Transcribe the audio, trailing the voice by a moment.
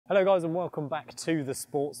Hello guys and welcome back to the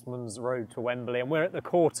Sportsman's Road to Wembley, and we're at the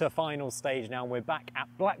quarter-final stage now, and we're back at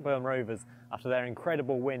Blackburn Rovers after their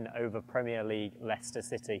incredible win over Premier League Leicester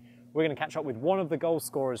City. We're going to catch up with one of the goal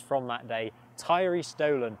scorers from that day, Tyrhys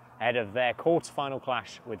Dolan, ahead of their quarter-final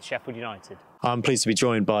clash with Sheffield United. I'm pleased to be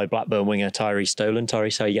joined by Blackburn winger Tyrhys Dolan.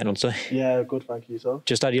 Tyrhys, how are you getting on today? Yeah, good, thank you, sir.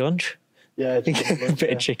 Just had your lunch? Yeah, a bit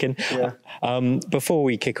of chicken. Yeah. Before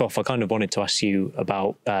we kick off, I kind of wanted to ask you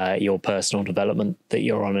about your personal development that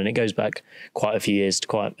you're on, and it goes back quite a few years to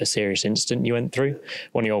quite a serious incident you went through.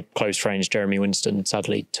 One of your close friends, Jeremy Winston,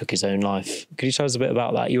 sadly took his own life. Could you tell us a bit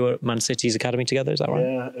about that? You were at Man City's academy together, is that right?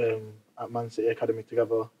 Yeah, at Man City Academy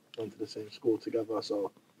together, went to the same school together, so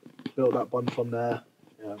built that bond from there.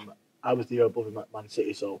 I was the year above him at Man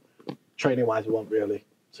City, so training-wise we weren't really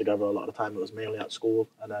together a lot of the time. It was mainly at school,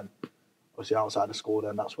 and then obviously outside of school,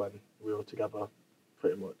 then that's when we were together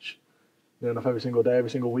pretty much near enough every single day, every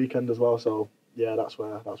single weekend as well. So yeah, that's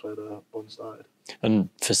where the bond started. And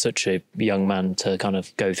for such a young man to kind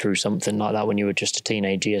of go through something like that when you were just a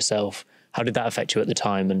teenager yourself, how did that affect you at the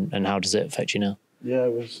time, and how does it affect you now? Yeah,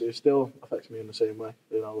 it still affects me in the same way.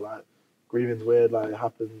 You know, like grieving's weird, like it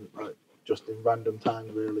happens like just in random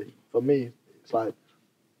times really. For me, it's like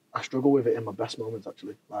I struggle with it in my best moments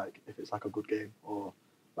actually. Like if it's like a good game or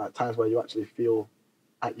like times where you actually feel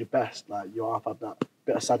at your best, like you have had that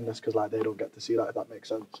bit of sadness because like they don't get to see that, if that makes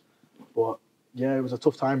sense. But yeah, it was a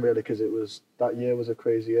tough time really, because that year was a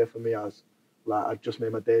crazy year for me. As like I just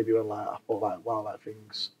made my debut, and like I thought like wow, like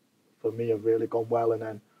things for me have really gone well. And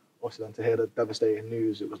then obviously then to hear the devastating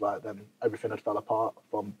news, it was like then everything had fell apart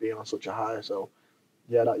from being on such a high. So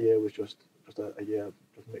yeah, that year was just a year of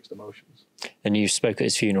just mixed emotions. And you spoke at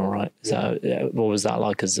his funeral, right? Yeah. So what was that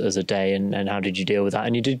like as a day, and how did you deal with that?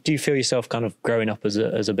 And do you feel yourself kind of growing up as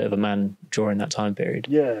a bit of a man during that time period?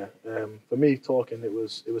 Yeah, for me talking, it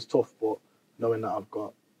was tough, but knowing that I've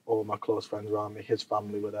got all my close friends around me, his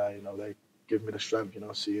family were there, you know, they give me the strength, you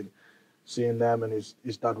know, seeing them. And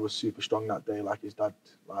his dad was super strong that day. Like his dad,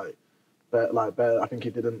 I think he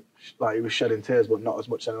didn't, like he was shedding tears, but not as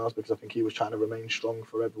much as anyone else, because I think he was trying to remain strong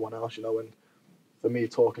for everyone else, you know. And for me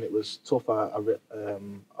talking, it was tough. I wrote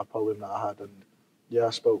a poem that I had, and yeah,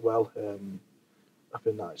 I spoke well. I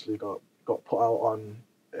think that actually got put out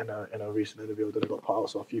in a recent interview that I got put out,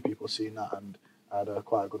 so a few people seen that, and I had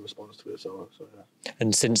quite a good response to it. So yeah.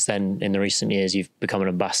 And since then, in the recent years, you've become an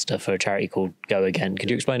ambassador for a charity called Go Again.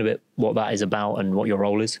 Could you explain a bit what that is about and what your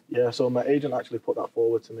role is? Yeah, so my agent actually put that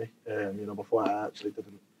forward to me. You know, before I actually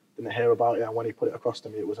didn't hear about it, and when he put it across to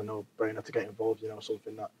me, it was a no-brainer to get involved. You know,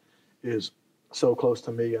 something that is so close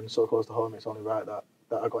to me and so close to home. It's only right that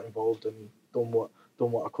I got involved and done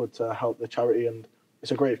what I could to help the charity. And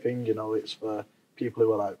it's a great thing, you know. It's for people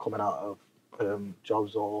who are like coming out of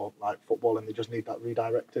jobs or like football, and they just need that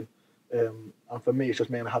redirecting. And for me, it's just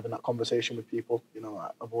mainly having that conversation with people. You know,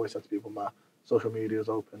 I've always said to people, my social media is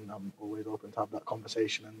open. I'm always open to have that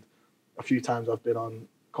conversation. And a few times I've been on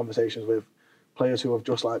conversations with players who have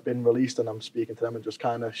just like been released, and I'm speaking to them and just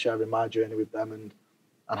kind of sharing my journey with them and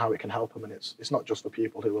how it can help them. And it's not just for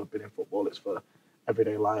people who have been in football, it's for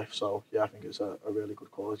everyday life. So yeah, I think it's a really good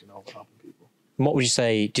cause, you know, for helping people. What would you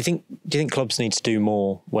say? Do you think clubs need to do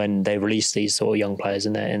more when they release these sort of young players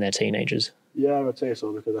in their teenagers? Yeah, I would say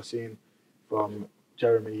so, because I've seen from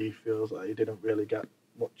Jeremy, he feels like he didn't really get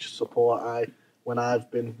much support. When I've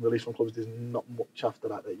been released from clubs, there's not much after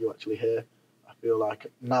that you actually hear. I feel like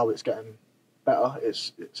now it's getting better.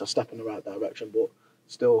 It's a step in the right direction, but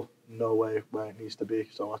still no way where it needs to be.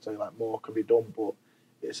 So I'd say like more can be done, but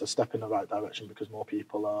it's a step in the right direction because more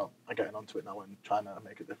people are getting onto it now and trying to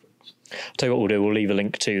make a difference. I'll tell you what we'll do. We'll leave a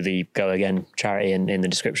link to the Go Again charity in the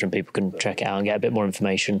description. People can check it out and get a bit more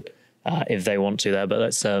information if they want to there. But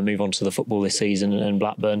let's move on to the football this season and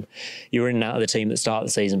Blackburn. You were in and out of the team at the start of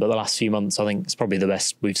the season, but the last few months, I think it's probably the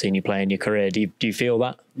best we've seen you play in your career. Do you feel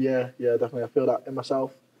that? Yeah, definitely. I feel that in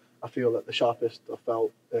myself. I feel that the sharpest I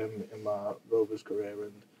felt in my Rovers career,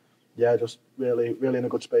 and yeah, just really in a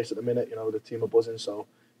good space at the minute. You know, the team are buzzing, so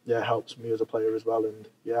yeah, it helps me as a player as well. And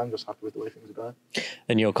yeah, I'm just happy with the way things are going.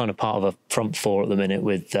 And you're kind of part of a front four at the minute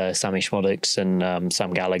with Sammy Schmodix and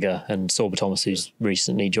Sam Gallagher and Sorba Thomas, who's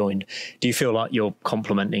recently joined. Do you feel like you're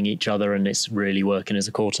complementing each other and it's really working as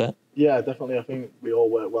a quartet? Yeah, definitely. I think we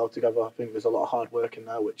all work well together. I think there's a lot of hard work in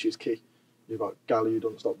there, which is key. You've got Gally who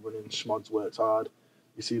doesn't stop running, Schmods works hard.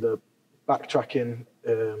 You see the backtracking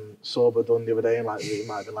Sorba done the other day, and like it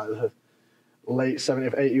might have been like the late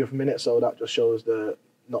 70th, 80th minute. So that just shows that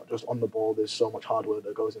not just on the ball, there's so much hard work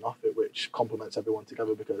that goes in off it, which complements everyone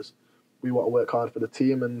together, because we want to work hard for the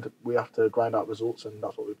team and we have to grind out results, and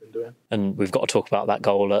that's what we've been doing. And we've got to talk about that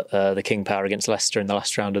goal at the King Power against Leicester in the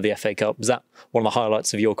last round of the FA Cup. Was that one of the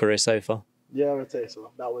highlights of your career so far? Yeah, I'd say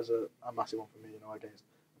so. That was a massive one for me, against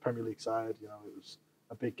the Premier League side. It was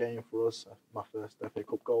a big game for us, my first FA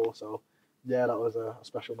Cup goal. So, yeah, that was a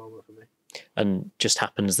special moment for me. And just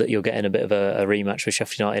happens that you're getting a bit of a rematch with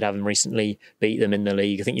Sheffield United, having recently beat them in the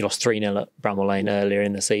league. I think you lost 3-0 at Bramall Lane earlier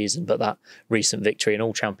in the season, but that recent victory, an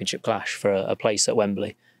all-championship clash for a place at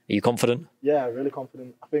Wembley. Are you confident? Yeah, really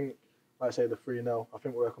confident. I think, like I say, the 3-0, I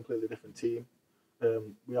think we're a completely different team.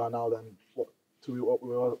 We are now then what we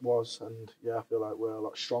was, and yeah, I feel like we're a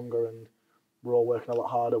lot stronger and we're all working a lot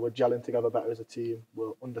harder. We're gelling together better as a team.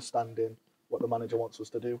 We're understanding what the manager wants us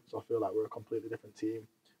to do. So I feel like we're a completely different team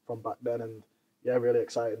from back then, and yeah, really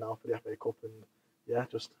excited now for the FA Cup, and yeah,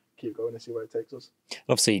 just keep going and see where it takes us.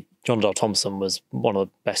 Obviously, Jon Dahl Tomasson was one of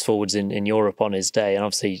the best forwards in Europe on his day, and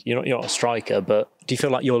obviously you're not a striker, but do you feel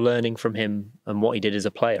like you're learning from him and what he did as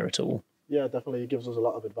a player at all? Yeah, definitely. He gives us a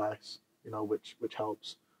lot of advice, which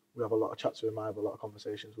helps. We have a lot of chats with him. I have a lot of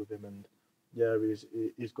conversations with him, and yeah,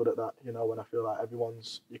 he's good at that. When I feel like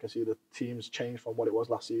you can see the team's changed from what it was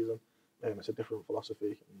last season. It's a different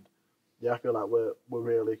philosophy, and yeah, I feel like we're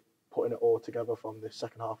really putting it all together from the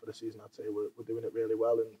second half of the season. I'd say we're doing it really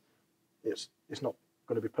well, and it's not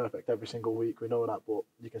going to be perfect every single week. We know that, but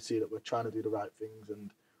you can see that we're trying to do the right things,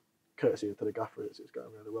 and courtesy to the gaffer, it's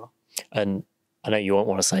going really well. And I know you won't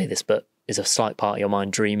want to say this, but is a slight part of your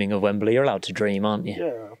mind dreaming of Wembley? You're allowed to dream, aren't you?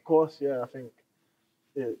 Yeah, of course. Yeah, I think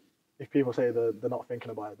if people say they're not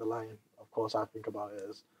thinking about it, they're lying. Of course, I think about it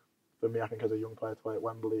as. For me, I think as a young player to play at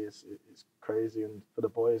Wembley is crazy, and for the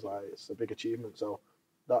boys, like, it's a big achievement. So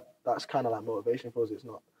that's kind of like motivation for us. It's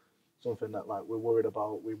not something that like we're worried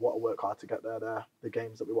about. We want to work hard to get there. They're the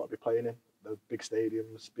games that we want to be playing in, the big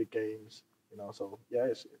stadiums, big games. So yeah,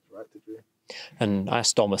 it's right to dream. And I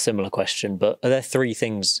asked Dom a similar question, but are there 3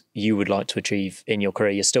 things you would like to achieve in your career?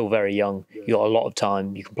 You're still very young. Yeah. You've got a lot of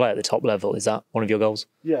time. You can play at the top level. Is that one of your goals?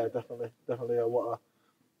 Yeah, definitely. I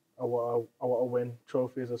want to win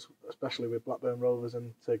trophies, especially with Blackburn Rovers,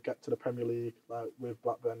 and to get to the Premier League like with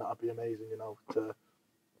Blackburn. That'd be amazing, to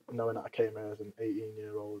knowing that I came here as an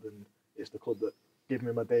 18-year-old and it's the club that gave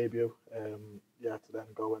me my debut. To then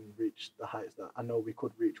go and reach the heights that I know we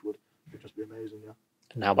could reach would just be amazing. Yeah.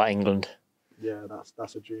 And how about England? Yeah,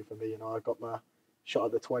 that's a dream for me. I got my shot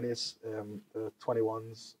at the 20s. The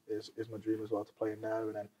 21s is my dream as well, to play in there,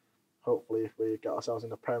 and then hopefully, if we get ourselves in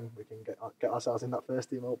the Prem, we can get ourselves in that first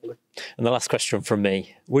team, hopefully. And the last question from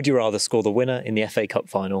me. Would you rather score the winner in the FA Cup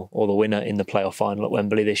final or the winner in the playoff final at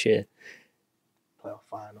Wembley this year? Playoff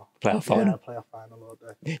final. Playoff final? Yeah, playoff final all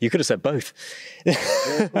day. You could have said both. Yeah,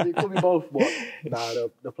 it could be both, but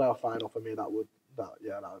the playoff final for me, that would be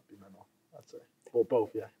mental, I'd say. But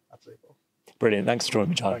both, yeah, I'd say both. Brilliant. Thanks for joining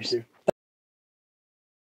me, Tyrhys. Thank you.